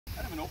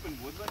of an open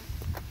woodland.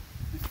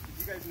 Did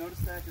you guys notice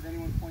that? Did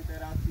anyone point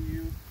that out to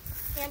you?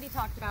 Andy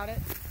talked about it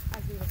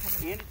as we were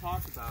coming. Andy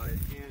talked about it,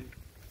 and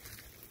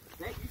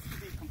that used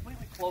to be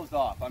completely closed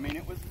off. I mean,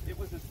 it was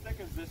as thick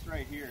as this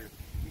right here.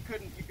 You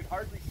could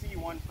hardly see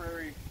one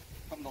prairie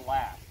from the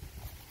last.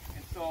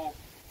 And so,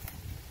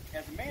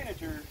 as a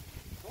manager,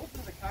 those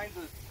are the kinds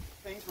of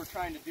things we're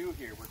trying to do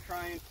here. We're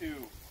trying to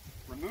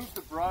remove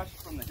the brush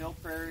from the hill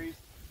prairies.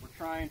 We're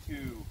trying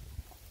to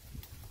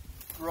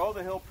grow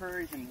the hill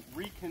prairies and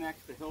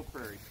reconnect the hill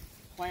prairies.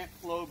 Plant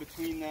flow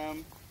between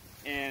them.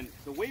 And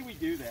the way we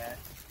do that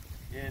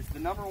is the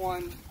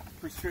 #1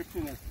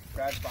 prescription is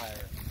grass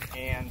fire.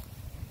 And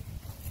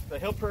the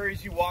hill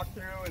prairies you walk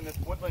through in this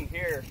woodland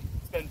here,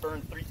 it's been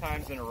burned 3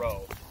 times in a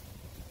row.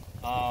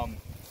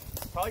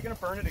 Probably gonna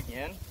burn it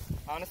again,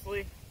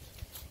 honestly.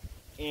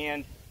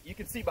 And you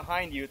can see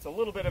behind you, it's a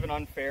little bit of an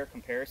unfair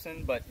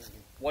comparison, but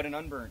what an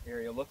unburnt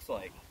area looks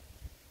like.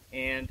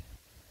 And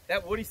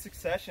that woody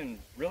succession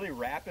really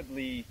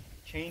rapidly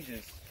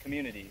changes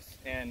communities,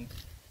 and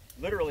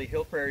literally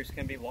hill prairies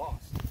can be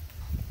lost.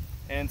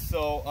 And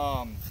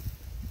so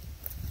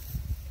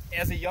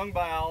as a young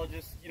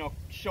biologist, you know,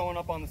 showing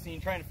up on the scene,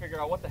 trying to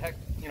figure out what the heck,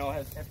 you know,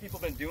 has people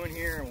been doing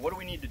here and what do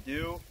we need to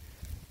do?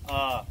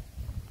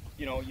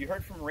 You know, you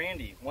heard from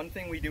Randy. One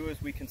thing we do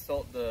is we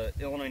consult the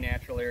Illinois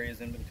Natural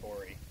Areas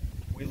Inventory.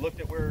 We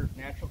looked at where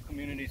natural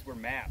communities were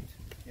mapped,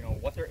 you know,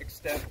 what their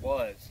extent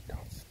was.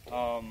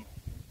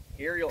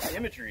 Aerial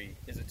imagery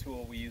is a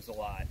tool we use a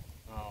lot.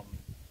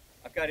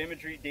 I've got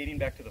imagery dating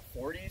back to the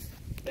 40s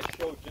that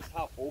showed just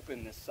how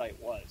open this site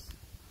was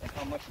and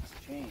how much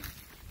it's changed.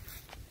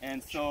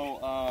 And so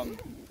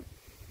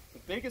the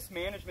biggest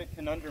management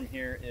conundrum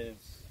here is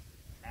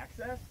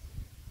access,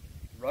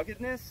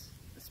 ruggedness.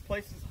 This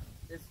place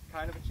is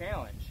kind of a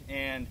challenge.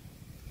 And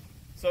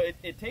so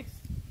it takes,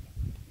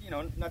 you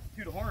know, not to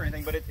toot a horn or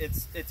anything, but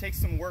it takes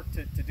some work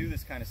to do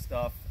this kind of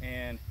stuff.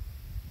 And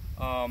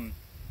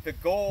the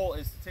goal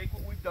is to take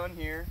what we've done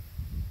here,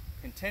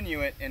 continue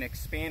it, and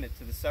expand it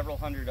to the several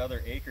hundred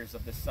other acres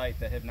of the site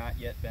that have not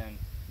yet been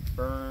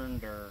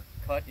burned or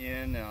cut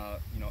in,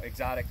 you know,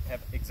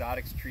 have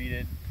exotics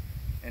treated.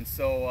 And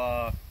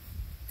so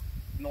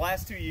in the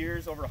last 2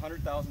 years, over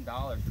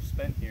 $100,000 were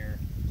spent here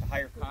to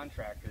hire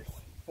contractors,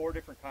 4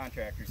 different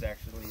contractors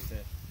actually,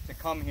 to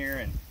come here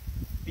and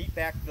beat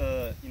back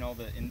the, you know,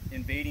 the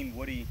invading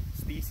woody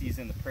species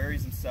in the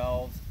prairies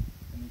themselves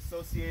and the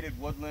associated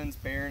woodlands,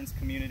 barrens,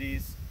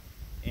 communities.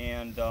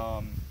 And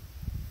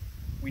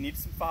we need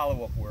some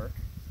follow-up work,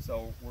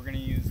 so we're going to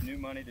use new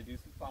money to do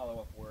some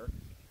follow-up work.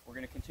 We're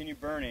going to continue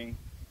burning,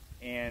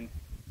 and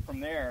from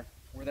there,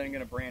 we're then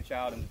going to branch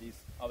out into these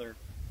other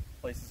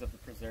places of the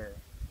preserve.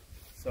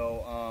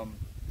 So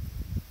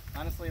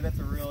honestly, that's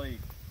a really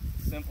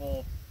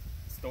simple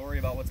story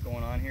about what's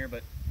going on here,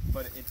 but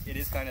it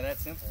is kind of that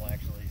simple,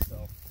 actually.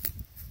 So,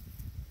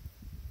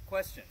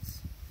 questions?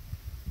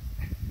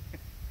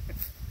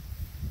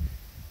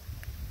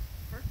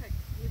 Perfect.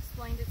 You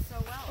explained it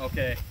so well.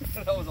 Okay,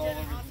 that was all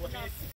over the place.